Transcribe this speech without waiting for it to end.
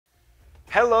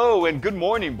Hello and good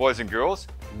morning, boys and girls.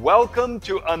 Welcome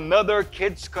to another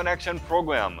Kids Connection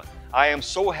program. I am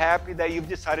so happy that you've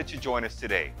decided to join us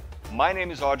today. My name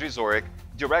is Audrey Zoric,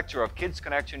 Director of Kids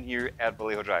Connection here at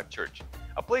Vallejo Drive Church,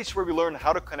 a place where we learn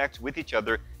how to connect with each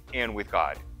other and with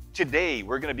God. Today,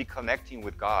 we're going to be connecting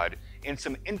with God in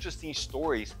some interesting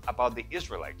stories about the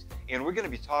Israelites, and we're going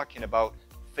to be talking about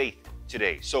faith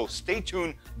today. So stay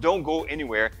tuned, don't go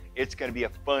anywhere. It's going to be a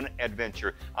fun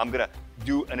adventure. I'm going to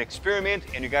do an experiment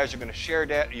and you guys are going to share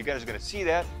that, you guys are going to see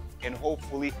that, and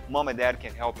hopefully mom and dad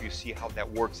can help you see how that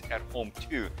works at home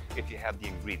too if you have the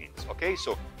ingredients. Okay,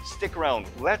 so stick around.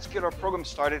 Let's get our program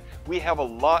started. We have a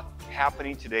lot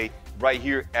happening today right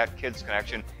here at Kids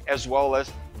Connection as well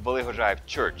as Vallejo Drive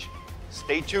Church.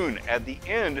 Stay tuned. At the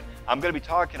end, I'm going to be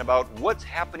talking about what's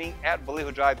happening at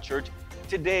Vallejo Drive Church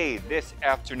today, this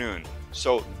afternoon.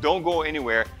 So don't go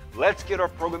anywhere. Let's get our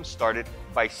program started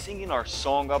by singing our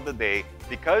song of the day,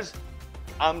 Because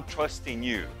I'm Trusting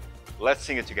You. Let's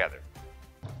sing it together.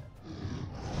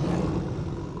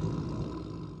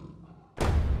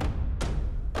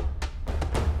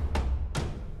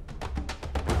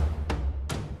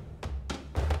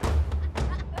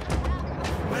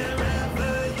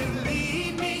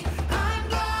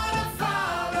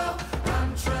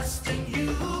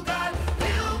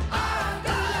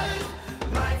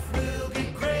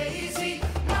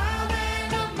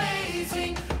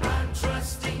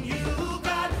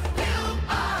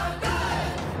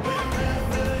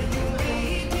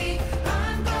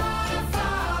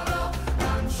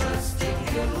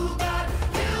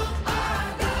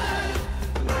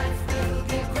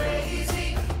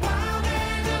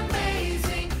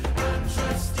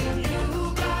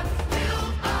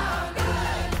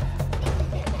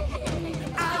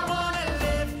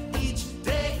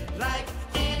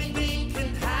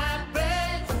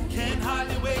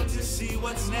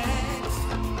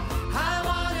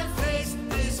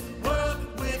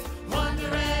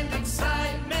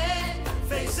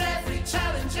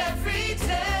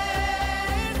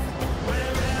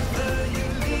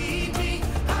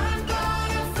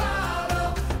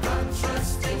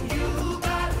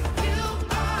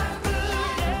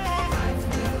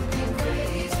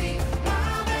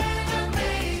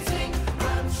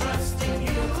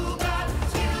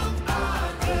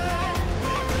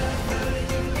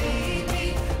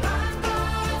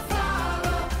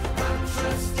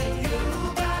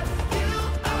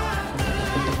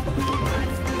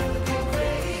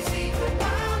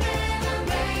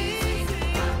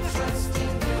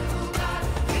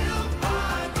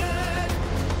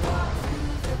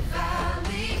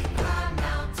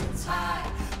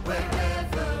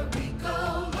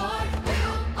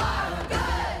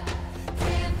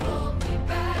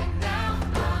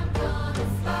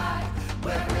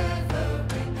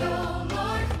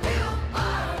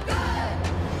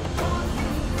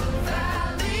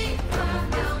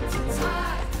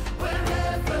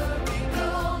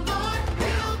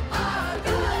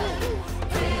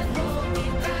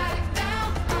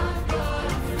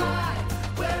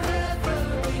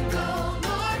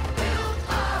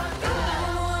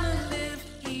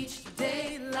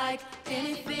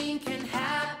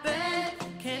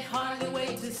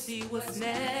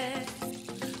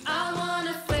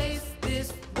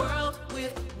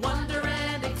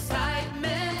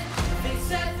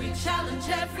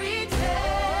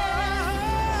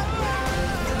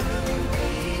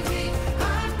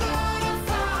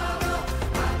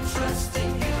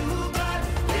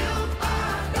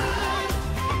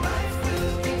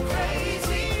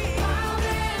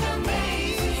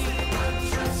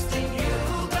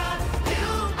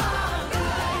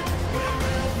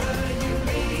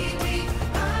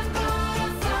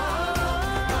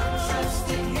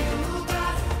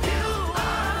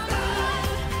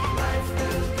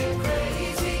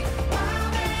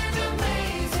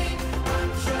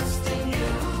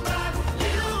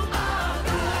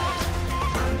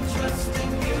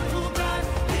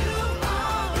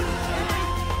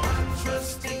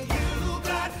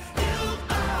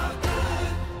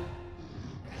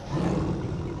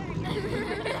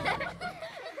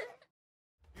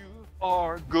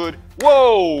 Are good.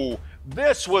 Whoa!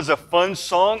 This was a fun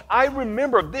song. I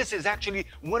remember this is actually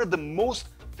one of the most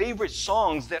favorite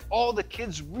songs that all the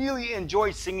kids really enjoy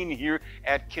singing here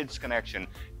at Kids Connection.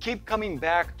 Keep coming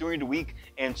back during the week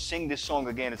and sing this song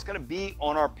again. It's going to be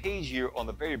on our page here on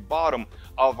the very bottom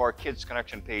of our Kids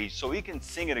Connection page, so you can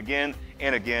sing it again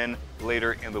and again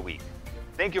later in the week.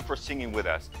 Thank you for singing with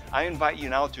us. I invite you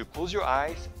now to close your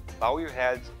eyes, bow your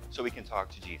heads, so we can talk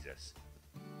to Jesus.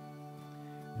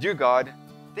 Dear God,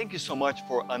 thank you so much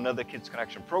for another Kids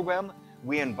Connection program.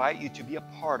 We invite you to be a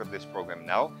part of this program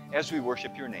now as we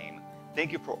worship your name.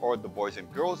 Thank you for all the boys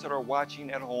and girls that are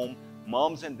watching at home,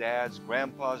 moms and dads,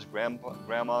 grandpas,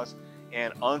 grandmas,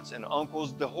 and aunts and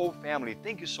uncles, the whole family.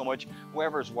 Thank you so much.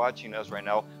 Whoever is watching us right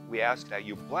now, we ask that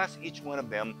you bless each one of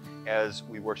them as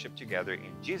we worship together.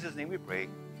 In Jesus' name we pray,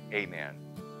 amen.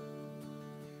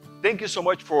 Thank you so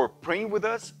much for praying with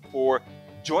us, for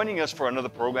joining us for another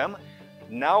program.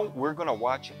 Now we're going to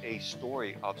watch a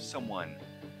story of someone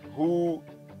who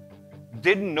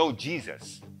didn't know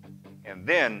Jesus, and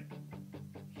then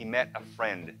he met a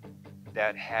friend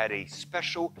that had a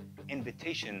special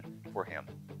invitation for him.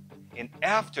 And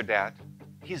after that,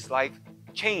 his life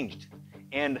changed.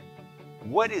 And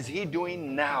what is he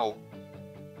doing now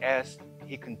as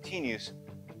he continues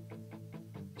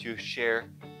to share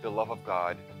the love of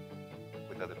God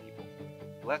with other people?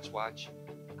 Let's watch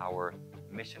our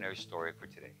missionary story for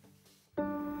today.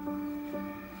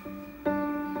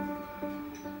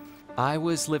 I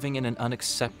was living in an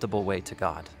unacceptable way to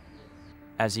God.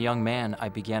 As a young man, I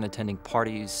began attending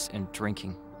parties and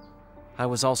drinking. I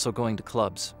was also going to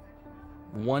clubs.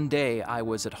 One day, I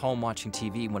was at home watching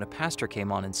TV when a pastor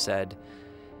came on and said,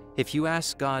 "If you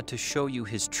ask God to show you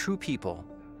His true people,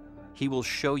 He will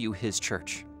show you His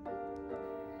church."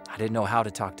 I didn't know how to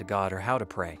talk to God or how to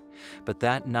pray, but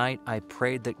that night I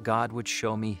prayed that God would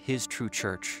show me His true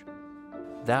church.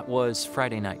 That was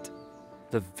Friday night.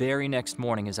 The very next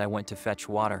morning, as I went to fetch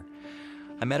water,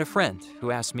 I met a friend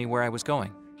who asked me where I was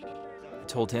going. I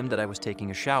told him that I was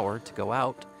taking a shower to go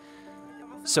out,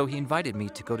 so he invited me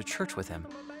to go to church with him.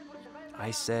 I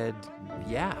said,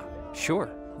 "Yeah, sure."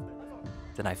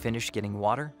 Then I finished getting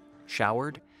water,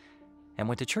 showered, and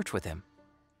went to church with him.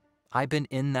 I've been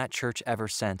in that church ever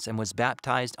since and was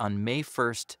baptized on May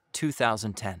 1st,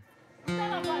 2010.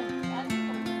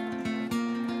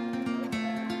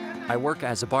 I work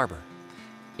as a barber.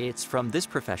 It's from this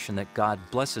profession that God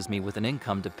blesses me with an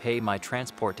income to pay my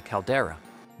transport to Caldera,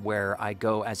 where I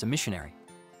go as a missionary.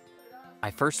 I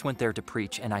first went there to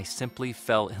preach, and I simply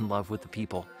fell in love with the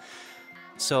people.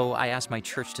 So I asked my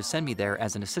church to send me there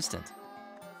as an assistant.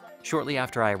 Shortly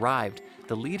after I arrived,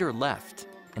 the leader left,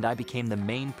 and I became the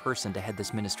main person to head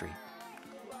this ministry.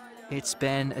 It's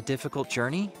been a difficult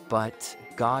journey, but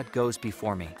God goes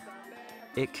before me.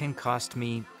 It can cost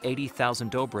me 80,000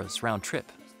 dobras round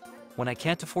trip. When I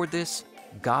can't afford this,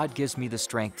 God gives me the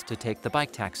strength to take the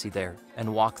bike taxi there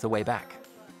and walk the way back.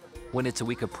 When it's a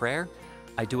week of prayer,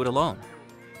 I do it alone.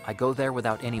 I go there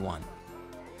without anyone.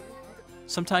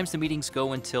 Sometimes the meetings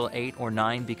go until 8 or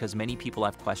 9 because many people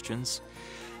have questions,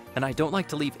 and I don't like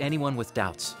to leave anyone with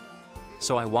doubts.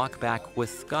 So I walk back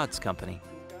with God's company.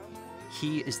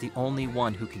 He is the only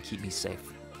one who can keep me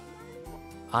safe.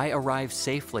 I arrive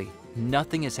safely.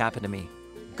 Nothing has happened to me.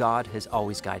 God has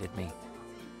always guided me.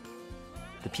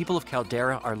 The people of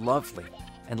Caldera are lovely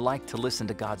and like to listen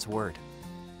to God's word.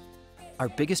 Our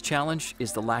biggest challenge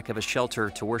is the lack of a shelter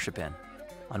to worship in.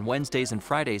 On Wednesdays and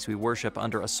Fridays, we worship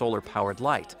under a solar-powered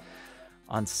light.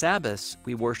 On Sabbaths,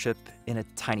 we worship in a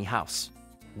tiny house.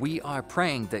 We are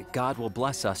praying that God will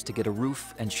bless us to get a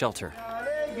roof and shelter.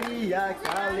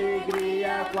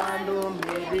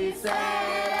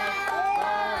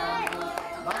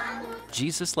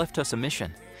 Jesus left us a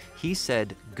mission. He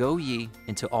said, "Go ye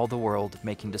into all the world,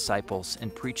 making disciples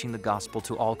and preaching the gospel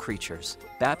to all creatures,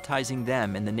 baptizing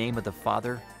them in the name of the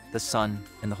Father, the Son,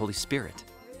 and the Holy Spirit."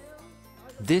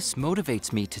 This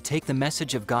motivates me to take the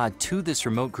message of God to this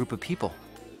remote group of people.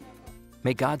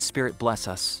 May God's Spirit bless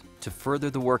us to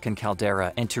further the work in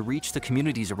Caldera and to reach the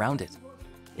communities around it.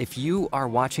 If you are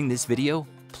watching this video,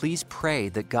 please pray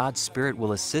that God's Spirit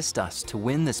will assist us to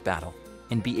win this battle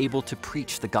and be able to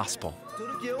preach the gospel.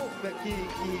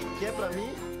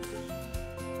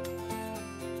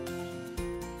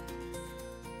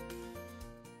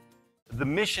 The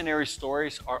missionary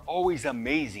stories are always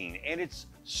amazing, and it's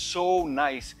so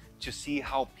nice to see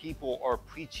how people are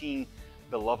preaching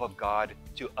the love of God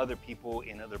to other people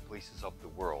in other places of the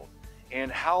world,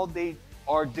 and how they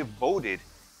are devoted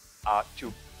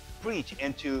to preach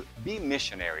and to be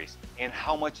missionaries, and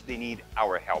how much they need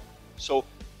our help. So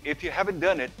if you haven't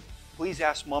done it, please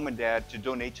ask Mom and Dad to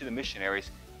donate to the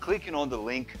missionaries, clicking on the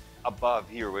link above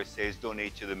here where it says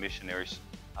donate to the missionaries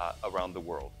around the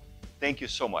world. Thank you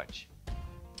so much.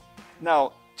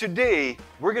 Now, today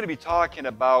we're going to be talking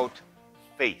about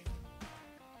faith.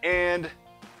 And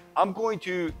I'm going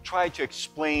to try to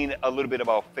explain a little bit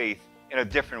about faith in a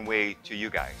different way to you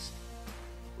guys.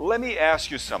 Let me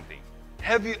ask you something.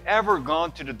 Have you ever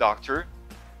gone to the doctor,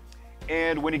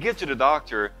 and when you get to the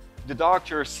doctor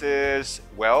says,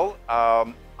 well,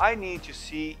 I need to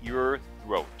see your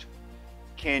throat.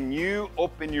 Can you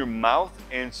open your mouth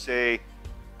and say,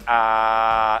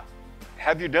 have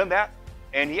you done that?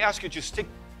 and he asks you to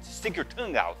stick your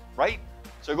tongue out, right?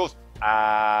 So he goes,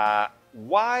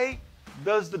 why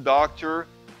does the doctor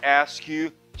ask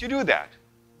you to do that?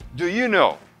 Do you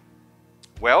know?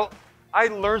 Well, I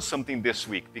learned something this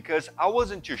week because I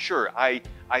wasn't too sure. I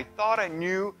thought I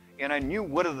knew, and I knew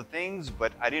one of the things,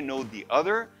 but I didn't know the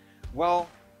other. Well,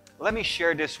 let me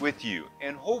share this with you,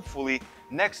 and hopefully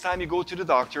next time you go to the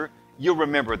doctor, you'll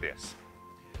remember this.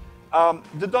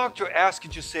 The doctor asks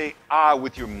you to say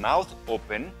with your mouth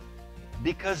open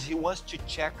because he wants to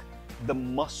check the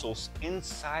muscles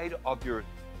inside of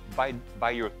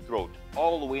by your throat,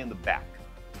 all the way in the back.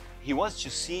 He wants to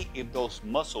see if those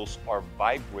muscles are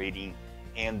vibrating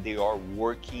and they are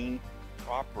working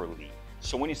properly.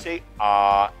 So when you say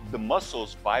the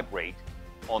muscles vibrate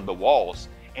on the walls,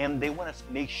 and they want to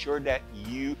make sure that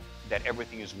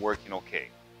everything is working okay.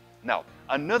 Now,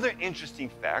 another interesting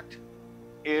fact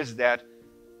is that,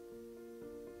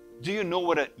 do you know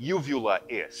what a uvula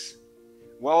is?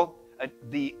 Well,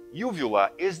 the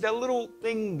uvula is that little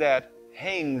thing that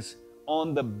hangs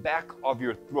on the back of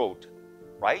your throat,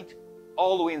 right?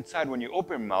 All the way inside when you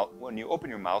open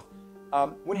your mouth.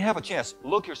 When you have a chance,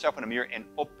 look yourself in the mirror and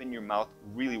open your mouth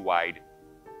really wide.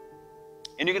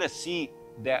 And you're gonna see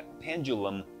that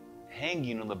pendulum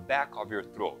hanging on the back of your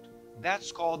throat.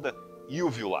 That's called the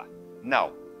uvula.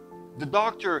 Now, the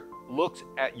doctor looks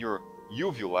at your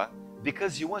uvula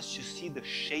because he wants to see the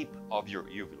shape of your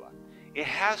uvula. It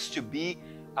has to be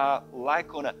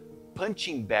like on a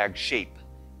punching bag shape,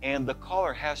 and the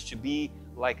color has to be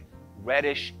like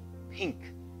reddish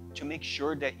pink to make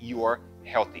sure that you are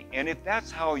healthy. And if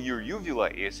that's how your uvula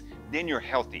is, then you're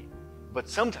healthy. But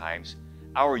sometimes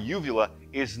our uvula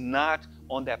is not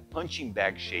on that punching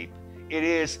bag shape. It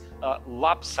is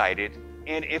lopsided,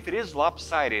 and if it is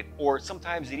lopsided, or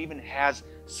sometimes it even has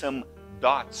some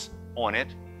dots on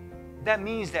it, that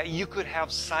means that you could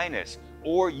have sinus,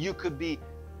 or you could be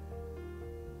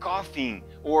coughing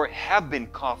or have been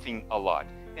coughing a lot.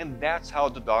 And that's how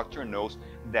the doctor knows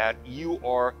that you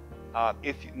are,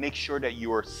 if you make sure that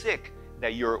you are sick,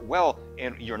 that you're well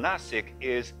and you're not sick,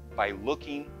 is by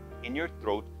looking in your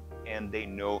throat, and they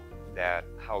know that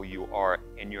how you are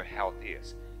and your health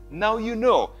is. Now you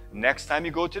know, next time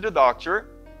you go to the doctor,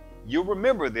 you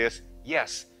remember this.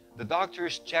 Yes, the doctor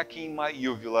is checking my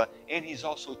uvula, and he's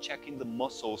also checking the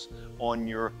muscles on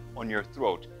your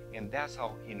throat, and that's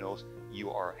how he knows you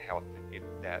are healthy.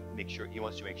 He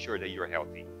wants to make sure that you're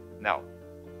healthy. Now,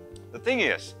 the thing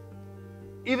is,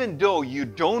 even though you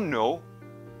don't know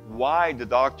why the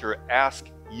doctor asks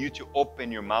you to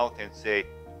open your mouth and say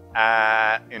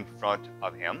in front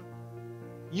of him,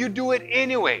 you do it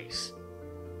anyways.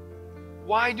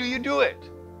 Why do you do it?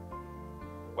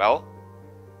 Well,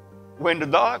 when the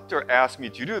doctor asks me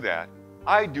to do that,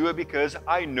 I do it because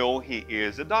I know he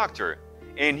is a doctor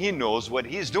and he knows what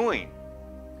he's doing.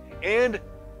 And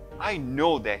I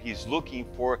know that he's looking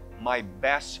for my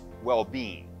best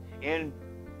well-being. And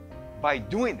by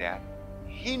doing that,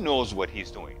 he knows what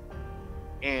he's doing.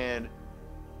 And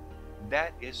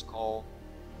that is called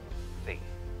faith.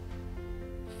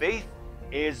 Faith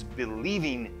is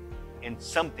believing in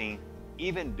something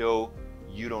even though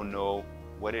you don't know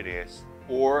what it is,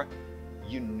 or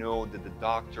you know that the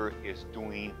doctor is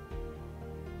doing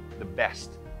the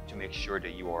best to make sure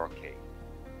that you are okay.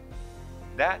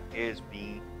 That is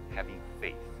having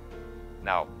faith.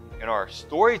 Now, in our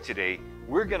story today,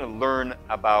 we're going to learn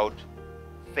about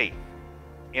faith.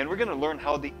 And we're going to learn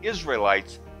how the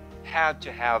Israelites had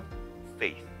to have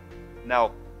faith.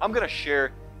 Now, I'm going to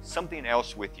share something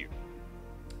else with you.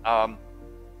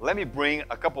 Let me bring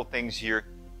a couple things here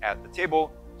at the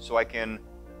table so I can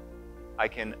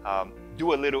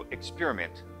do a little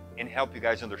experiment and help you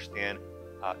guys understand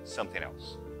something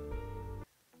else.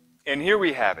 And here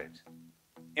we have it.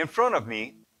 In front of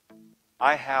me,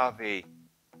 I have a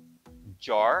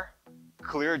jar,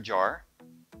 clear jar,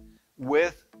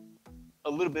 with a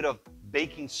little bit of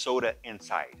baking soda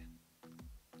inside,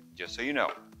 just so you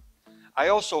know. I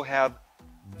also have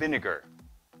vinegar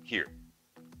here.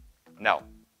 Now,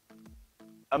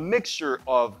 a mixture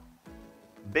of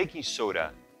baking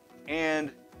soda and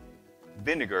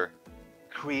vinegar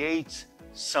creates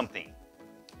something.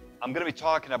 I'm going to be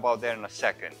talking about that in a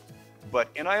second.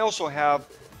 And I also have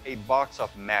a box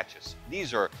of matches.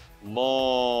 These are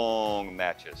long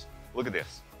matches. Look at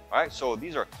this. All right, so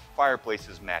these are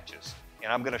fireplaces matches.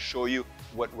 And I'm going to show you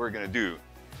what we're going to do.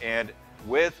 And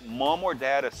with mom or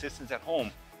dad assistance at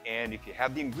home, and if you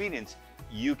have the ingredients,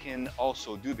 you can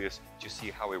also do this to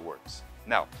see how it works.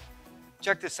 Now,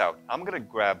 check this out. I'm going to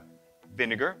grab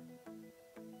vinegar,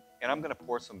 and I'm going to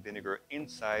pour some vinegar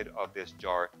inside of this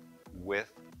jar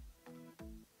with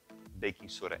baking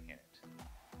soda in it.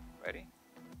 Ready?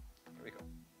 Here we go.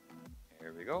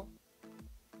 Here we go.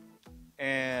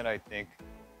 And I think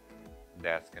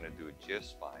that's going to do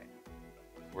just fine.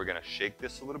 We're going to shake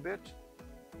this a little bit.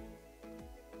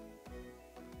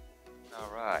 All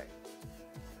right.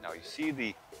 Now you see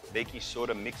the baking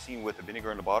soda mixing with the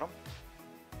vinegar in the bottom?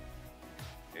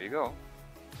 There you go.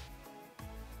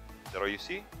 Is that all you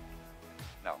see?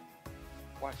 Now,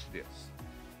 watch this.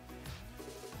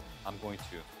 I'm going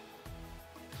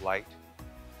to light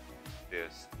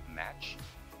this match,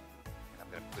 and I'm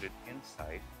going to put it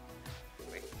inside.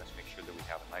 Wait, let's make sure that we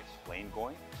have a nice flame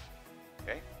going.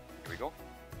 Okay, here we go.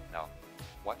 Now,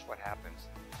 watch what happens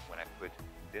when I put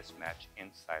this match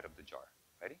inside of the jar.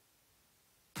 Ready?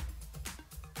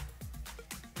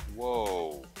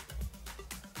 Whoa!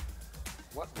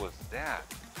 What was that?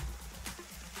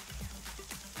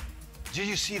 Did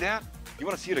you see that? You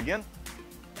want to see it again?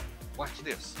 Watch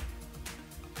this.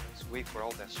 Let's wait for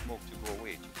all that smoke to go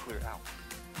away, to clear out.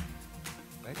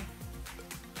 Ready?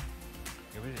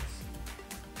 Here it is.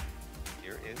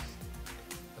 Here is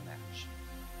the match.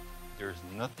 There's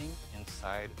nothing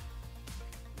inside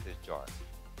this jar.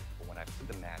 But when I put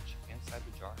the match inside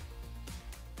the jar,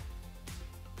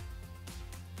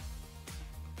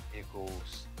 it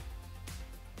goes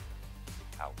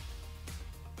out.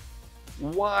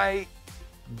 Why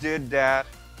did that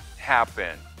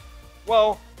happen?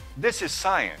 Well, this is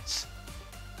science.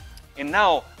 And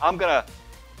now I'm gonna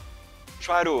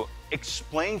try to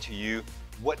explain to you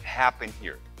what happened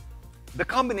here. The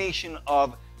combination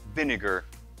of vinegar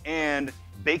and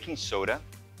baking soda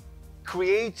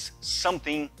creates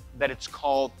something that it's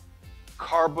called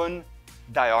carbon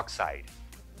dioxide.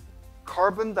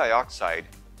 Carbon dioxide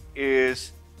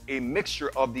is a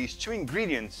mixture of these two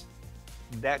ingredients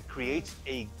that creates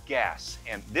a gas,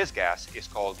 and this gas is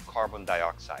called carbon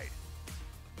dioxide.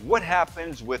 What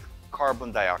happens with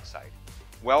carbon dioxide?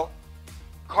 Well,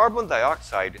 carbon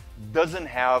dioxide doesn't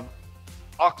have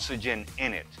oxygen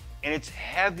in it, and it's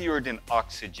heavier than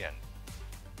oxygen.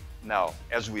 Now,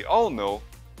 as we all know,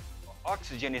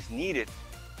 oxygen is needed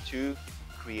to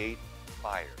create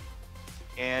fire.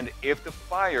 And if the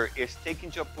fire is taken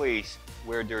to a place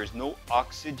where there is no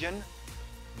oxygen,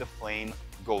 the flame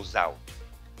goes out.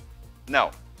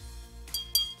 Now,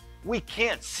 we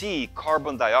can't see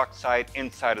carbon dioxide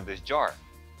inside of this jar.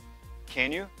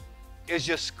 Can you? It's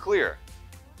just clear.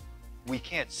 We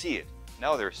can't see it.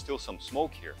 Now there's still some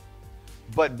smoke here.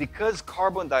 But because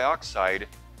carbon dioxide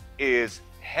is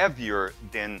heavier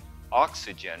than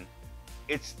oxygen,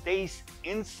 it stays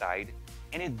inside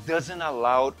and it doesn't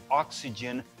allow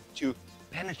oxygen to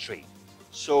penetrate.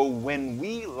 So when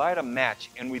we light a match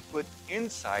and we put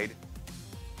inside,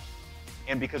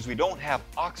 and because we don't have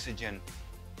oxygen,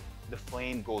 the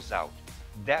flame goes out.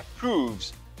 That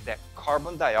proves that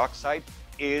carbon dioxide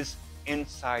is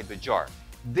inside the jar.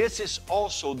 This is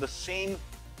also the same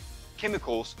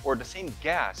chemicals or the same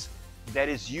gas that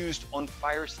is used on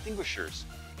fire extinguishers.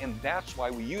 And that's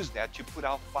why we use that to put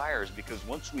out fires, because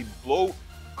once we blow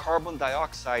carbon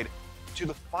dioxide to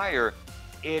the fire,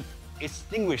 it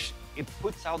extinguishes, it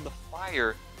puts out the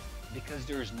fire because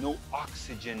there is no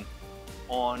oxygen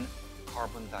on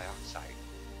carbon dioxide.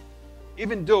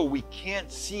 Even though we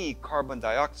can't see carbon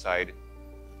dioxide,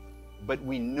 but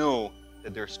we know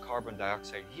that there's carbon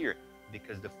dioxide here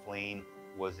because the flame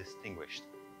was extinguished.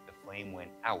 The flame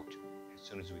went out as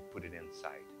soon as we put it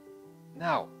inside.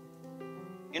 Now,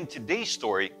 in today's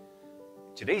story,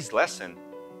 today's lesson,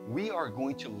 we are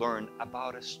going to learn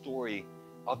about a story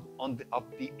of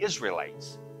the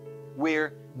Israelites,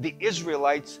 where the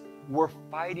Israelites were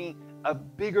fighting a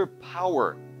bigger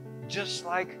power, just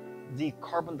like the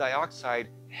carbon dioxide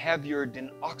heavier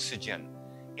than oxygen.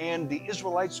 And the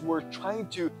Israelites were trying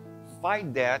to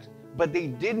fight that, but they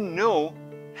didn't know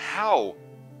how,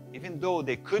 even though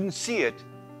they couldn't see it,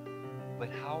 but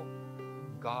how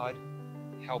God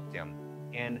helped them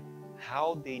and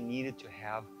how they needed to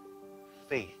have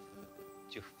faith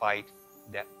to fight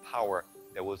that power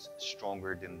that was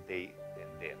stronger than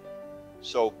them.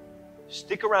 So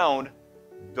stick around.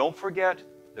 Don't forget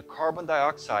the carbon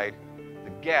dioxide,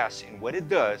 the gas, and what it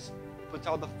does, puts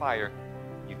out the fire.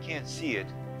 You can't see it,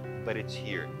 but it's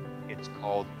here. It's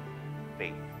called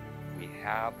faith. We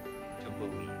have to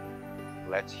believe.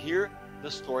 Let's hear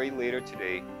the story later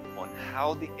today on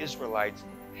how the Israelites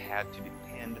had to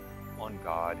depend on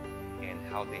God and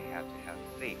how they had to have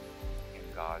faith in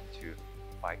God to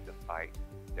fight the fight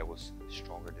that was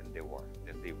stronger than they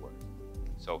were.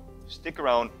 So stick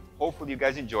around. Hopefully you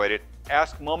guys enjoyed it.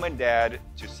 Ask mom and dad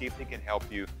to see if they can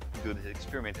help you do this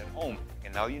experiment at home.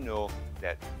 And now you know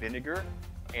that vinegar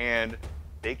and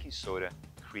baking soda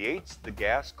creates the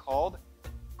gas called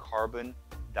carbon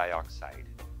dioxide.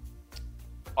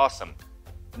 Awesome.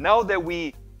 Now that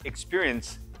we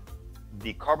experience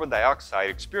the carbon dioxide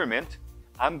experiment,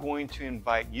 I'm going to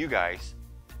invite you guys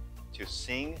to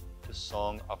sing the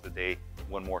song of the day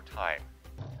one more time.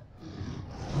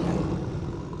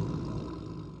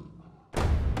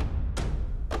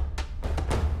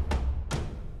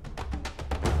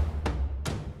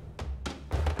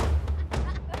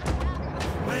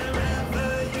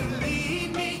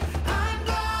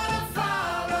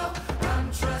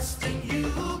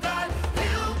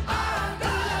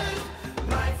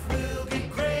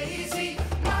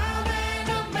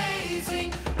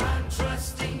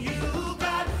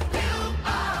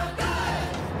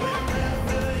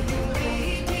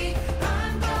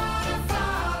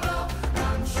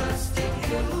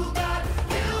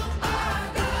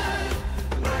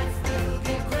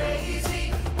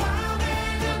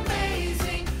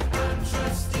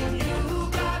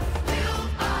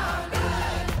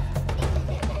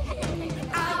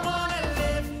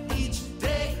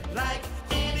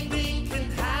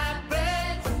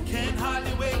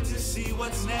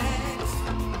 What's next?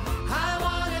 I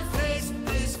wanna face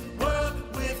this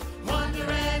world with wonder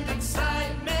and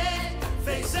excitement.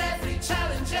 Face every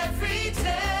challenge, every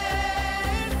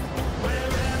test.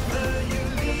 Wherever you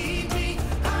lead me,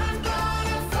 I'm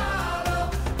gonna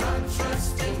follow. I'm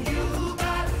trusting you,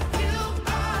 God. You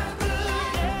are good.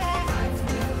 Life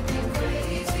will be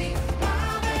crazy,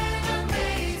 wild and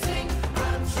amazing.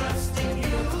 I'm trusting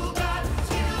you, God.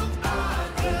 You are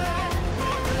good.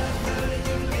 Wherever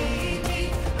you lead me,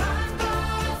 I'm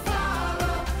gonna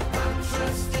follow. I'm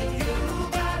trusting you,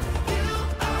 God. You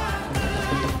are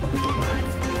good.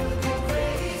 Life will be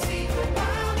crazy,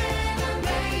 wild and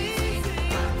amazing.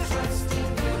 I'm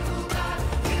trusting you, God.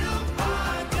 You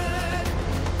are good.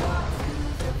 Walk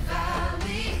through the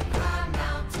valley, climb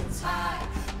mountains high.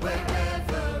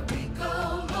 Wherever we go,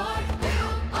 Lord, you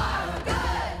are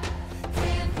good.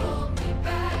 Can't hold me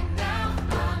back now.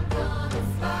 I'm gonna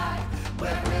fly.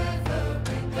 Wherever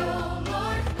we go,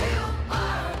 Lord, you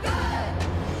are good.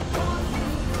 Walk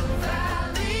through the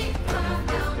valley, climb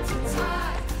mountains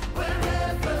high.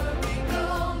 Wherever we go,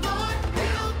 Lord,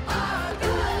 you are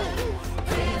good.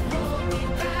 Can't hold me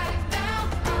back now.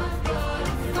 I'm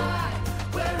gonna fly.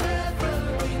 Wherever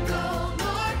we go,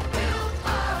 Lord, you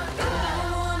are good.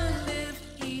 I wanna live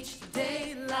each day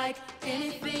like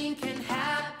anything can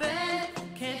happen.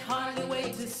 Can't hardly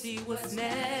wait to see what's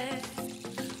next.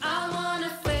 I wanna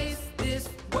face this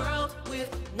world with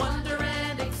wonder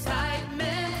and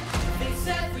excitement. Face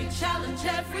every challenge,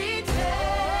 every day.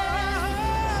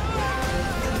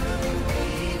 Wherever you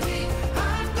lead me,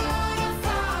 I'm gonna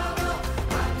follow.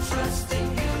 I'm trusting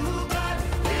you, God.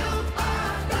 You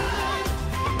are good.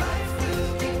 Life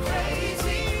will be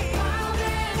crazy, wild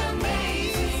and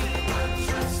amazing. I'm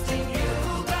trusting you,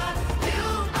 God. You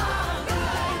are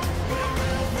good.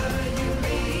 Wherever you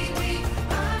lead me,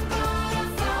 I'm gonna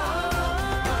follow.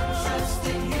 I'm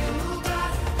trusting you,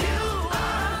 God. You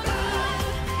are good.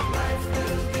 Life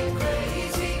will be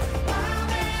crazy, wild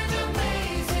and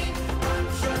amazing. I'm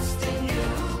trusting you,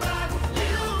 God.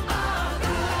 You are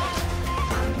good.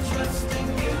 I'm trusting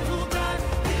you, God.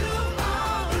 You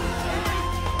are good.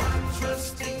 I'm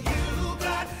trusting you,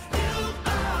 God. You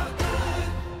are good.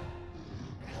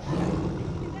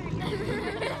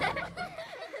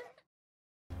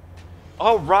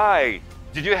 All right.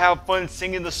 Did you have fun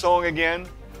singing the song again?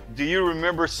 Do you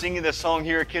remember singing the song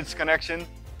here at Kids Connection?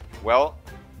 Well,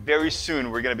 very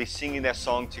soon we're going to be singing that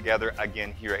song together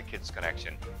again here at Kids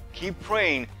Connection. Keep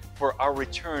praying for our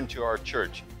return to our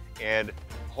church, and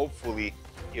hopefully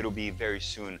it'll be very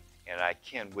soon, and I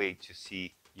can't wait to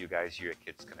see you guys here at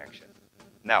Kids Connection.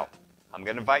 Now, I'm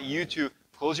going to invite you to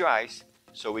close your eyes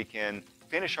so we can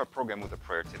finish our program with a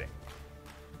prayer today.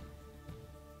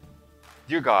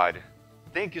 Dear God,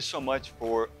 thank you so much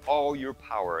for all your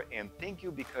power, and thank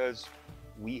you because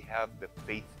we have the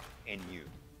faith in you.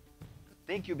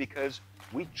 Thank you because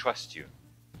we trust you,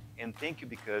 and thank you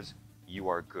because you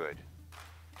are good.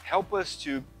 Help us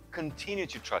to continue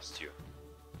to trust you,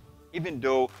 even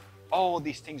though all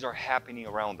these things are happening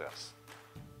around us.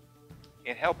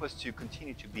 And help us to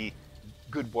continue to be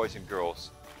good boys and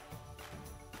girls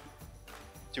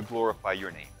to glorify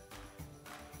your name.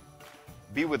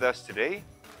 Be with us today,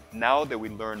 now that we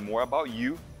learn more about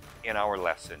you in our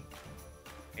lesson.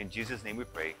 In Jesus' name we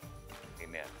pray,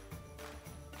 amen.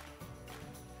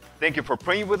 Thank you for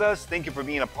praying with us. Thank you for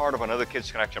being a part of another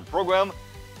Kids Connection program.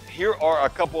 Here are a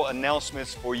couple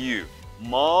announcements for you.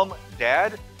 Mom,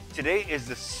 Dad, today is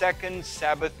the second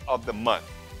Sabbath of the month,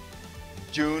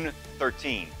 June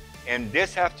 13. And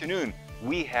this afternoon,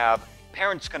 we have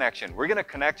Parents Connection. We're going to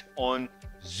connect on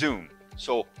Zoom.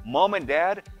 So mom and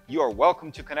dad, you are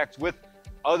welcome to connect with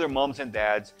other moms and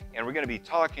dads, and we're going to be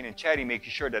talking and chatting, making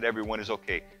sure that everyone is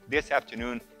okay this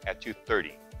afternoon at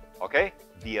 2:30, okay,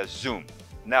 via Zoom.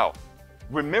 Now,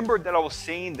 remember that I was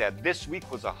saying that this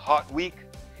week was a hot week,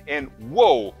 and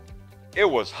whoa, it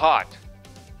was hot.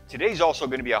 Today's also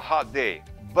going to be a hot day,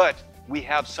 but we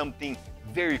have something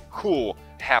very cool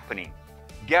happening.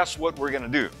 Guess what we're going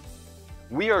to do?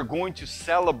 We are going to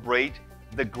celebrate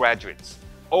the graduates.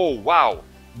 Oh wow,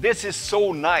 this is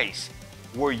so nice.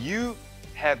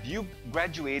 Have you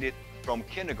graduated from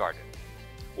kindergarten?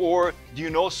 Or do you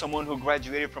know someone who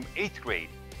graduated from 8th grade?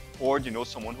 Or do you know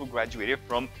someone who graduated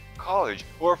from college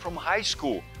or from high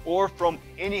school or from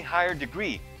any higher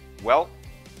degree? Well,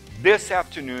 this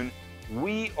afternoon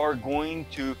we are going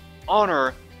to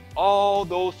honor all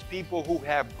those people who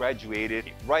have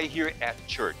graduated right here at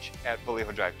church, at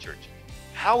Vallejo Drive Church.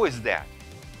 How is that?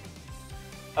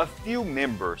 A few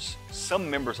members, some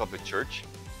members of the church,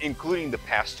 including the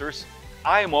pastors,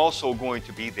 I am also going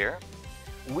to be there.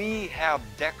 We have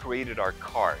decorated our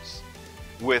cars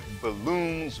with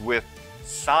balloons, with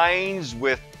signs,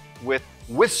 with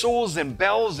whistles and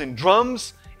bells and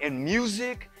drums and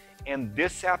music. And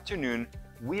this afternoon,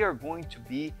 we are going to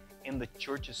be in the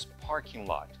church's parking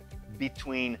lot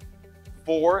between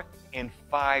 4 and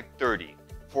 5:30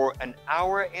 for an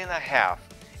hour and a half.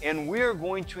 And we're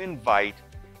going to invite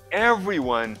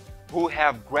everyone who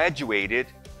have graduated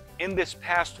in this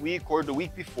past week or the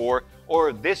week before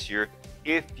or this year.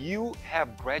 If you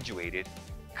have graduated,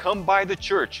 come by the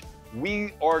church.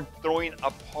 We are throwing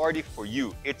a party for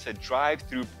you. It's a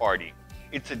drive-through party.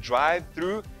 It's a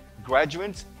drive-through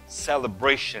graduates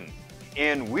celebration.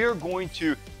 And we're going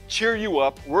to cheer you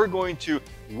up. We're going to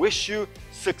wish you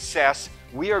success.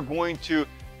 We are going to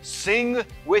sing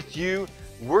with you.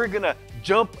 We're gonna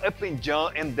jump up and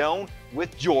down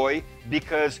with joy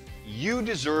because you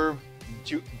deserve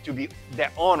to be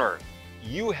that honor.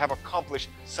 You have accomplished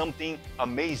something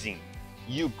amazing.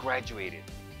 You graduated.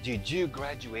 Did you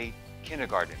graduate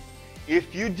kindergarten?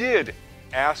 If you did,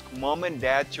 ask mom and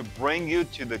dad to bring you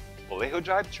to the Vallejo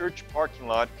Drive Church parking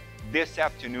lot this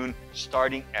afternoon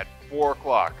starting at 4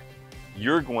 o'clock.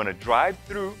 You're going to drive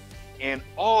through and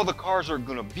all the cars are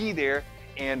going to be there,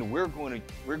 and we're going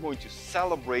to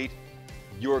celebrate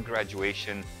your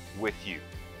graduation with you.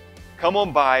 Come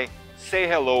on by, say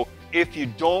hello. If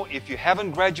you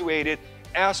haven't graduated,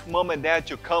 ask mom and dad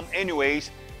to come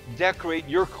anyways. Decorate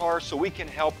your car so we can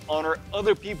help honor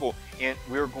other people, and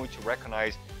we're going to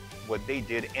recognize what they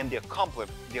did and the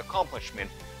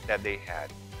accomplishment that they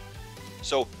had.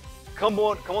 So come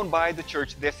on by the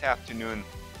church this afternoon,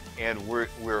 and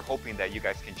we're hoping that you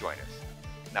guys can join us.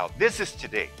 Now, this is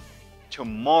today.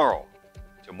 Tomorrow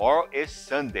is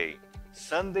Sunday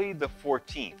the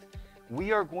 14th.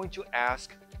 We are going to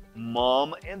ask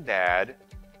mom and dad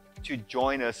to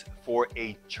join us for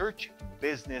a church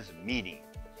business meeting.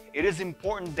 It is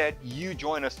important that you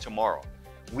join us tomorrow.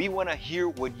 We want to hear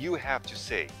what you have to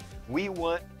say. We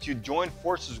want to join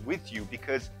forces with you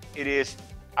because it is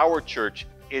our church,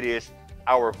 it is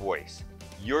our voice.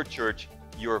 Your church,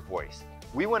 your voice.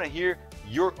 We want to hear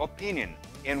your opinion,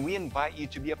 and we invite you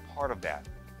to be a part of that.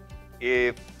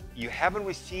 If you haven't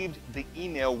received the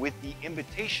email with the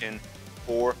invitation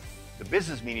for the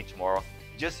business meeting tomorrow,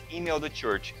 just email the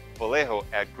church, Vallejo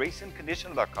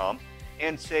 @graceandconditional.com,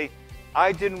 and say,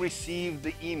 I didn't receive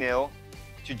the email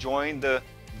to join the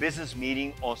business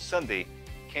meeting on Sunday.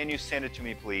 Can you send it to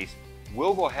me, please?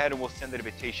 We'll go ahead and we'll send the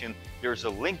invitation. There's a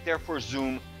link there for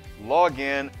Zoom. Log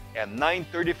in at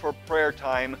 9:30 for prayer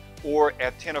time or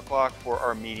at 10 o'clock for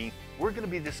our meeting. We're going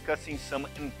to be discussing some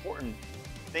important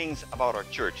things about our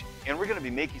church, and we're going to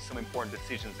be making some important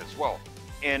decisions as well.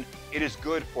 And it is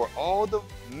good for all the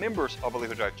members of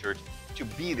Vallejo Drive Church to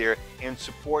be there and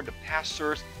support the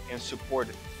pastors and support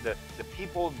the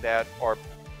people that are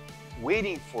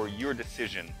waiting for your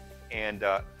decision and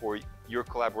for your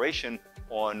collaboration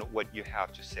on what you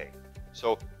have to say.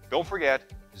 So don't forget,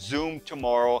 Zoom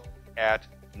tomorrow at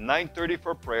 9:30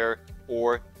 for prayer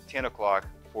or 10 o'clock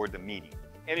for the meeting.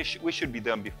 And we should be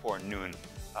done before noon,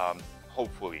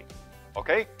 hopefully.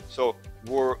 Okay, so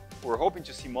we're hoping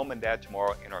to see mom and dad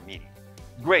tomorrow in our meeting.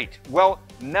 Great. Well,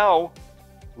 now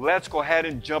let's go ahead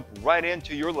and jump right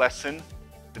into your lesson.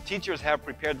 The teachers have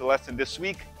prepared the lesson this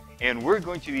week, and we're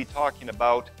going to be talking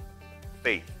about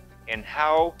faith and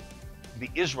how the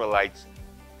Israelites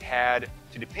had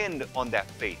to depend on that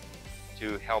faith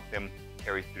to help them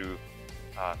carry through.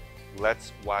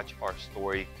 Let's watch our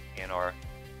story in our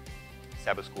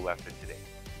Sabbath school lesson today.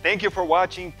 Thank you for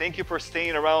watching. Thank you for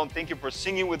staying around. Thank you for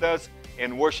singing with us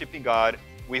and worshiping God.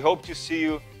 We hope to see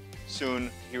you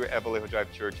soon here at Vallejo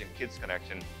Drive Church and Kids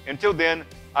Connection. Until then,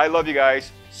 I love you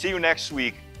guys. See you next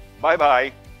week.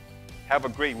 Bye-bye. Have a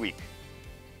great week.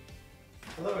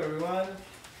 Hello everyone.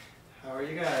 How are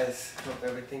you guys? Hope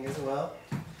everything is well.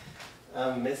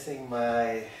 I'm missing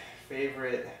my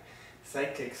favorite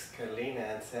sidekicks, Carlina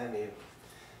and Sammy.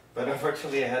 But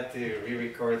unfortunately I had to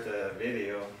re-record the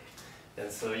video.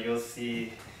 And so you'll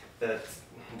see that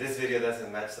this video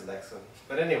doesn't match the next one.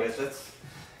 But anyways, let's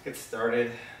get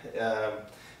started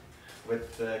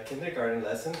with the kindergarten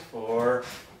lesson for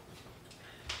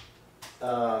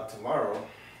tomorrow,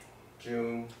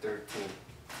 June 13th.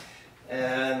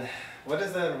 And what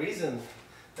is the reason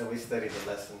that we study the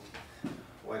lesson?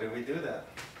 Why do we do that?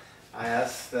 I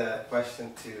ask the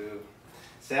question to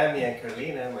Sammy and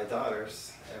Carlina, my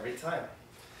daughters, every time.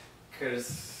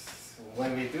 Because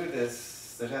when we do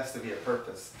this, there has to be a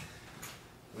purpose.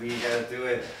 We gotta do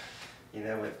it,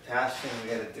 with passion. We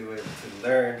gotta do it to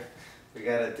learn. We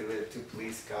gotta do it to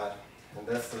please God. And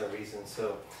that's the reason.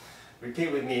 So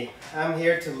repeat with me. I'm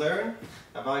here to learn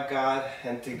about God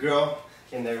and to grow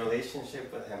in the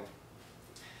relationship with Him.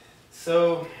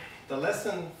 So the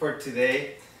lesson for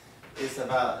today is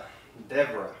about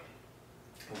Deborah.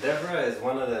 Deborah is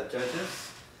one of the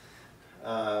judges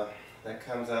that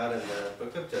comes out in the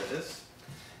book of Judges.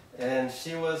 And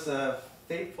she was a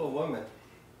faithful woman.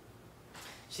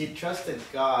 She trusted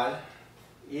God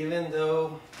even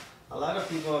though a lot of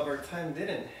people of her time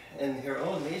didn't, in her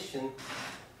own nation,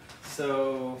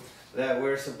 so that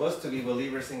we're supposed to be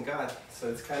believers in God. So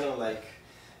it's kind of like,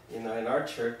 in our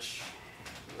church,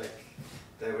 like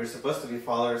that we're supposed to be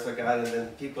followers of God, and then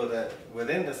people that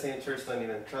within the same church don't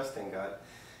even trust in God.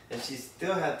 And she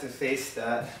still had to face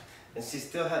that, and she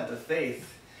still had the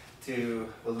faith to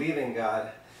believe in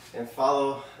God and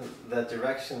follow the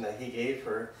direction that He gave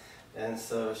her. And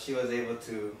so she was able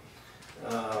to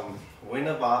win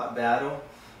a battle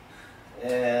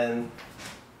and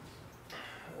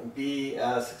be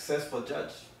a successful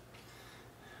judge,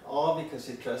 all because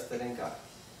she trusted in God.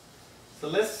 So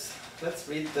let's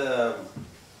read the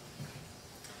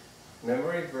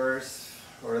memory verse,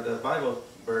 or the Bible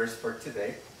verse for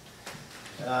today.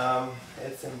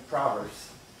 It's in Proverbs.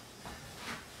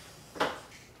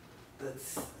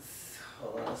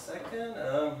 Hold on a second.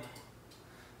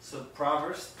 So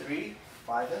Proverbs 3,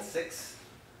 5, and 6.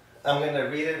 I'm going to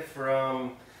read it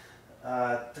from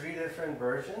 3 different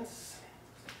versions.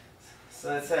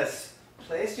 So it says,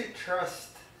 place your trust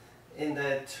in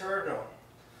the Eternal.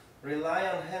 Rely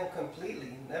on Him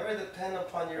completely. Never depend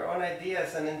upon your own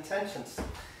ideas and intentions.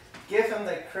 Give Him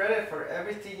the credit for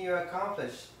everything you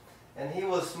accomplish, and He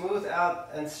will smooth out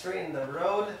and straighten the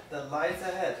road that lies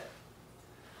ahead.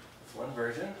 That's one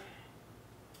version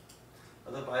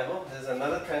of the Bible. There's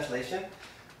another translation.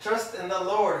 Trust in the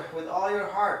Lord with all your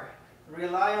heart.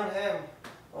 Rely on Him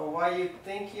on what you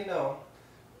think you know.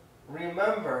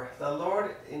 Remember the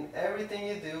Lord in everything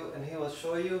you do, and He will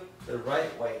show you the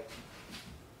right way.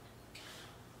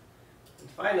 And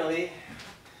finally,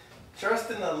 trust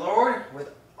in the Lord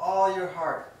with all your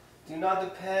heart. Do not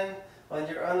depend on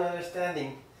your own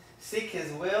understanding. Seek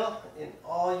His will in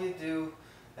all you do,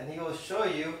 and He will show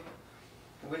you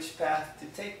which path to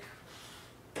take.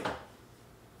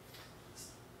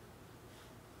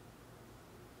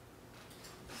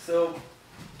 So,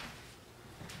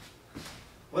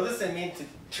 what does it mean to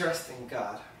trust in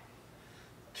God?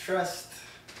 Trust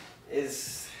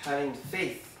is having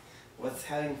faith. What's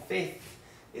having faith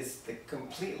is the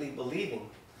completely believing.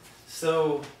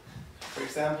 So, for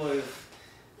example, if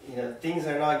things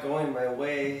are not going my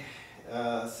way,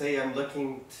 say I'm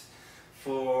looking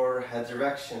for a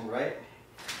direction, right?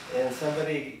 And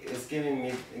somebody is gave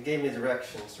me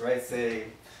directions, right? Say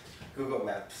Google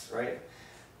Maps, right?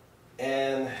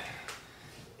 And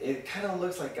it kind of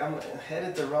looks like I'm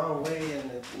headed the wrong way,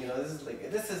 and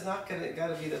this is not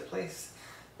gotta be the place.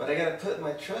 But I gotta put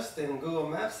my trust in Google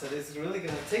Maps that it's really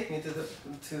gonna take me to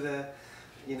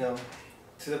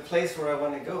the place where I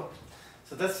want to go.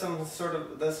 So that's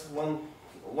that's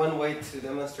one way to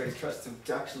demonstrate trust,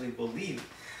 to actually believe.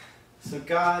 So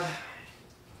God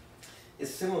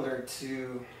is similar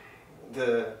to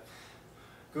the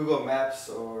Google Maps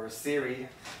or Siri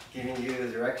giving you the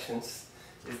directions.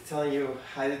 It's telling you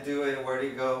how to do it, where to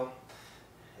go,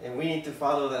 and we need to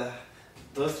follow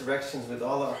those directions with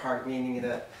all our heart, meaning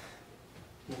that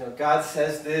God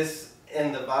says this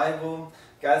in the Bible,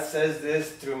 God says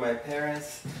this through my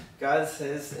parents, God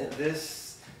says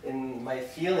this in my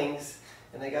feelings,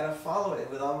 and I gotta follow it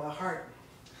with all my heart.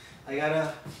 I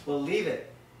gotta believe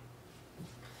it.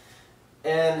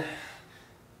 And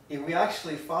if we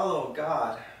actually follow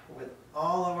God with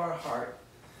all of our heart,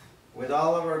 with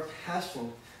all of our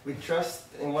passion, We trust,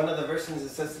 in one of the verses it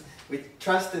says, we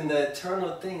trust in the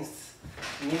eternal things,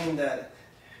 meaning that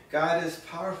God is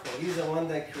powerful. He's the one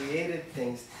that created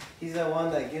things. He's the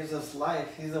one that gives us life.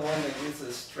 He's the one that gives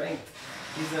us strength.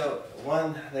 He's the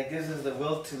one that gives us the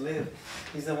will to live.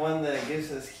 He's the one that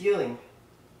gives us healing.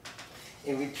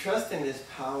 And we trust in His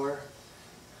power,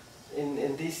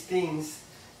 in these things,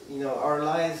 you know, our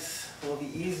lives will be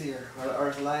easier.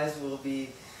 Our lives will be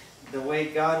the way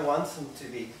God wants them to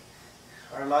be.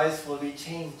 Our lives will be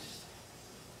changed.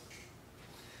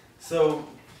 So,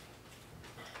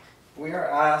 we are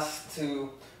asked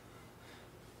to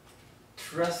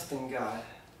trust in God,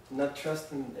 not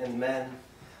trust in men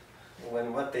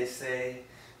when what they say,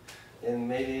 and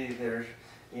maybe they're,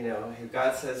 you know, if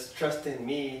God says trust in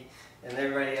me and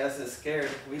everybody else is scared,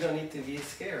 we don't need to be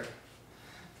scared.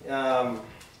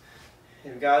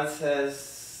 If God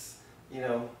says, you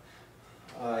know,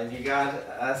 if you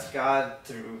ask God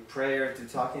through prayer, to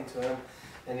talking to Him,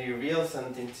 and He reveals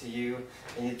something to you,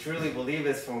 and you truly believe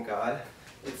it's from God,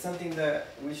 it's something that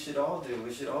we should all do.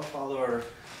 We should all follow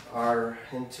our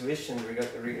intuition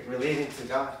relating to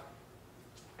God.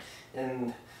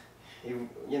 And,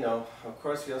 you know, of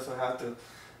course we also have to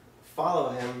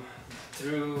follow Him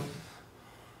through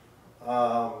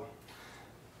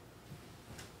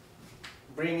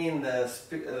bringing the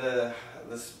Spirit,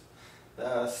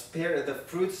 the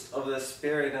fruits of the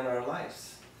Spirit in our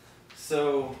lives.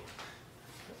 So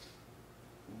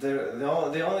the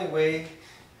only way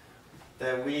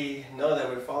that we know that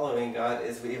we're following God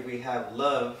is if we have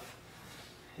love,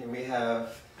 if we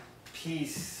have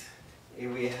peace,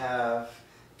 if we have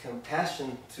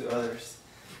compassion to others.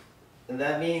 And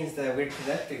that means that we're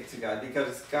connected to God,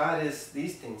 because God is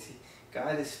these things.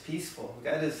 God is peaceful.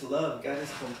 God is love. God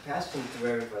is compassion to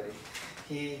everybody.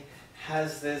 He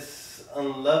has this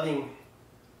loving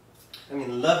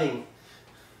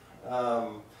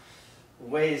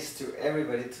ways to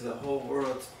everybody, to the whole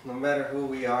world, no matter who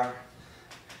we are.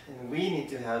 And we need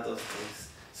to have those things,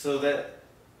 so that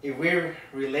if we're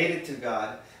related to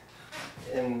God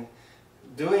and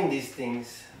doing these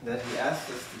things that He asks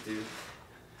us to do,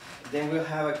 then we'll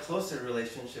have a closer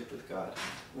relationship with God.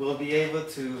 We'll be able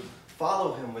to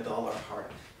follow Him with all our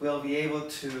heart. We'll be able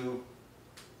to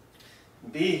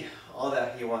be all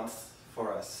that He wants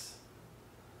for us.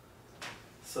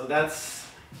 So that's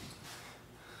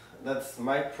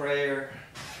my prayer,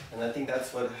 and I think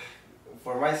that's what,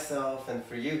 for myself and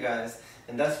for you guys,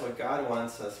 and that's what God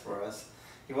wants us for us.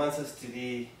 He wants us to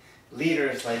be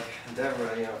leaders like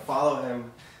Deborah, you know, follow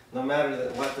Him no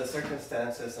matter what the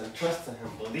circumstances, and trust in Him,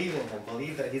 believe in Him,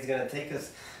 believe that He's going to take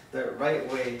us the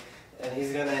right way, and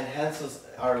He's going to enhance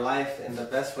our life in the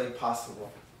best way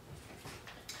possible.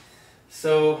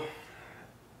 So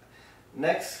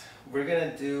next we're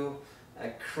going to do a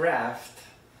craft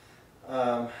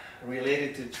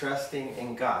related to trusting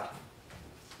in God.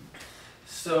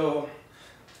 So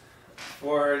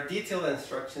for detailed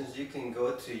instructions, you can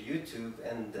go to YouTube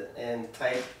and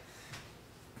type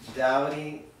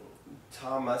Dowdy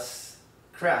Thomas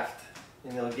craft,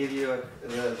 and it'll give you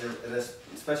the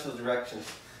special directions.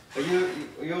 But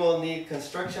you will need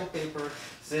construction paper,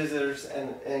 scissors,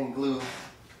 and glue.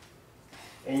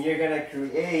 And you're going to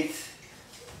create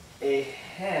a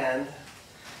hand,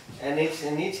 and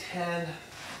in each hand,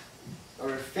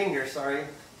 or finger, sorry,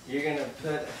 you're going to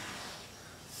put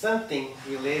something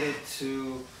related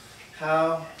to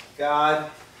how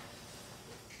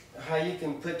you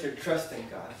can put your trust in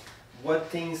God. What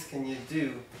things can you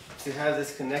do to have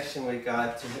this connection with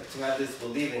God, to have this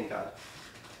belief in God?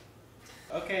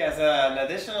 Okay, as an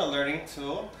additional learning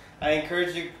tool, I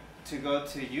encourage you to go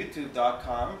to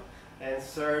youtube.com and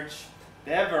search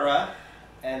Deborah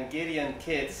and Gideon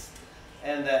Kids,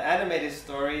 and the animated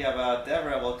story about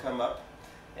Deborah will come up,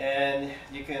 and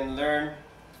you can learn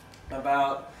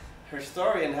about her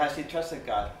story and how she trusted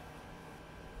God.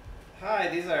 Hi,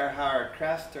 these are how our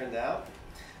crafts turned out.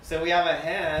 So we have a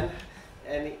hand,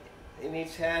 and in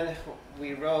each hand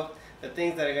we wrote the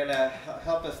things that are going to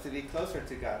help us to be closer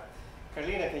to God.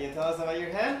 Carlina, can you tell us about your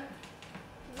hand?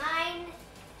 Mine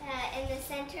in the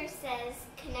center says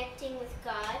connecting with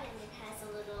God, and it has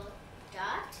a little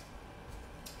dot.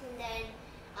 And then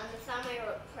on the thumb I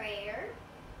wrote prayer.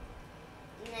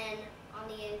 And then on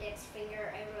the index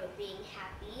finger I wrote being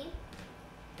happy.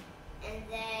 And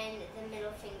then the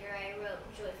middle finger I wrote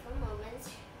joyful moments.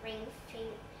 Ring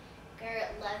finger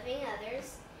loving others.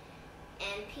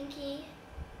 And pinky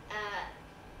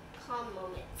calm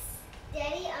moments.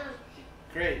 Daddy,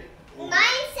 Great.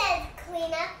 mine says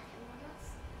clean up.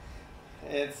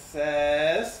 It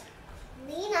says,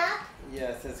 Lean up.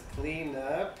 yeah, it says clean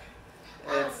up.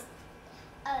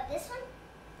 This one?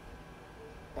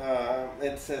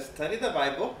 It says study the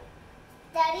Bible.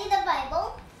 Study the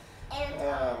Bible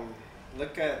and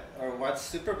Look at or watch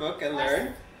Superbook and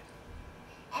learn.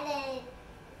 and then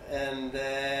And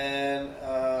then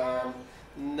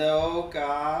know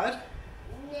God.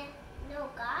 know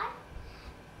God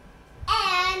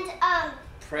and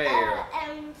Prayer.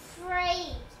 and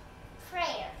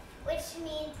prayer, which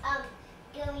means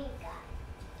going to God.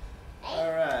 Right?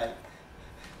 All right.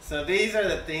 So these are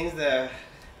the things that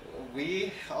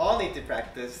we all need to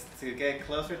practice to get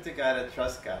closer to God and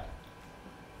trust God.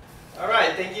 All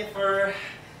right. Thank you for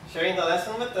sharing the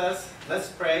lesson with us. Let's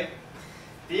pray.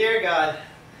 Dear God,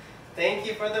 thank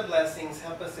you for the blessings.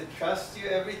 Help us to trust you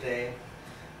every day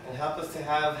and help us to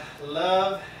have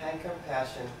love and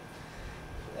compassion.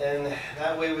 And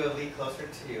that way we'll be closer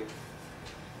to you.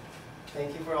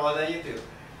 Thank you for all that you do.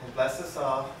 And bless us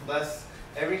all. Bless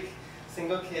every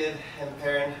single kid and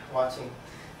parent watching.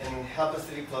 And help us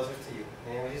to be closer to you.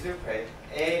 In the name of Jesus we pray.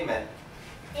 Amen.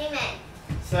 Amen.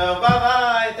 So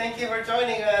bye-bye. Thank you for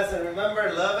joining us. And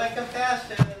remember, love and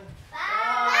compassion.